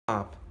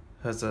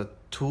has a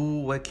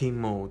 2 working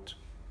mode.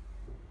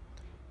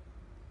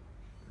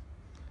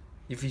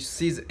 If you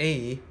see the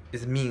A,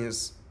 it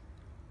means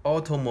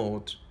auto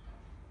mode.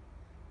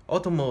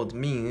 Auto mode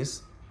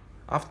means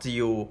after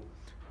you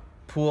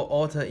pour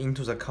water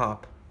into the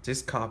cup,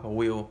 this cup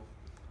will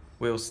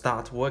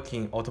start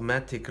working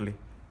automatically.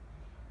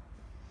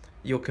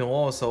 You can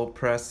also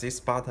press this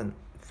button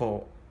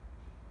for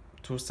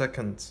 2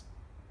 seconds.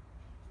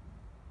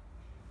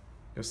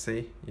 You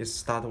see, it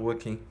started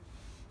working.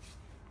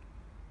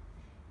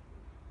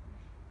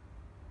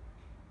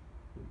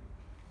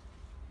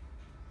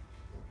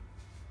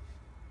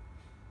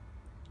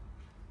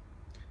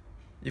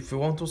 If you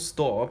want to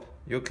stop,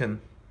 you can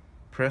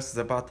press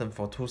the button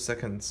for 2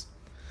 seconds.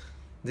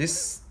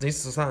 This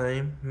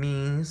sign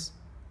means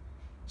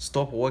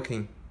stop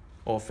working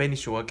or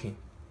finish working.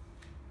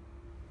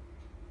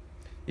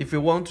 If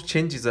you want to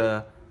change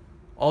the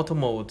auto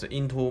mode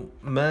into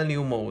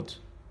manual mode,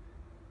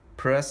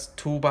 press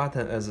 2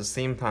 buttons at the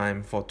same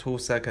time for 2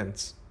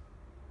 seconds.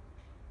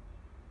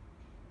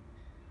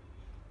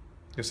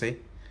 You see,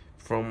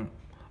 from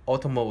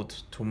auto mode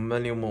to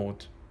manual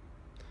mode.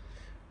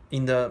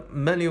 In the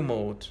manual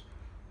mode,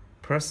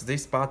 press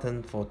this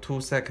button for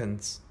 2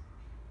 seconds.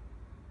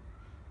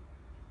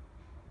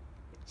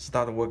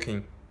 Start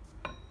working.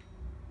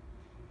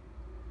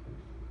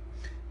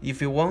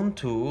 If you want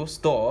to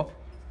stop,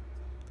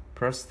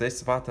 press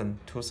this button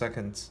 2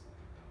 seconds.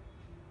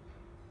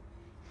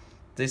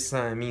 This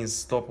sign means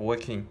stop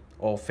working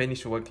or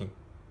finish working.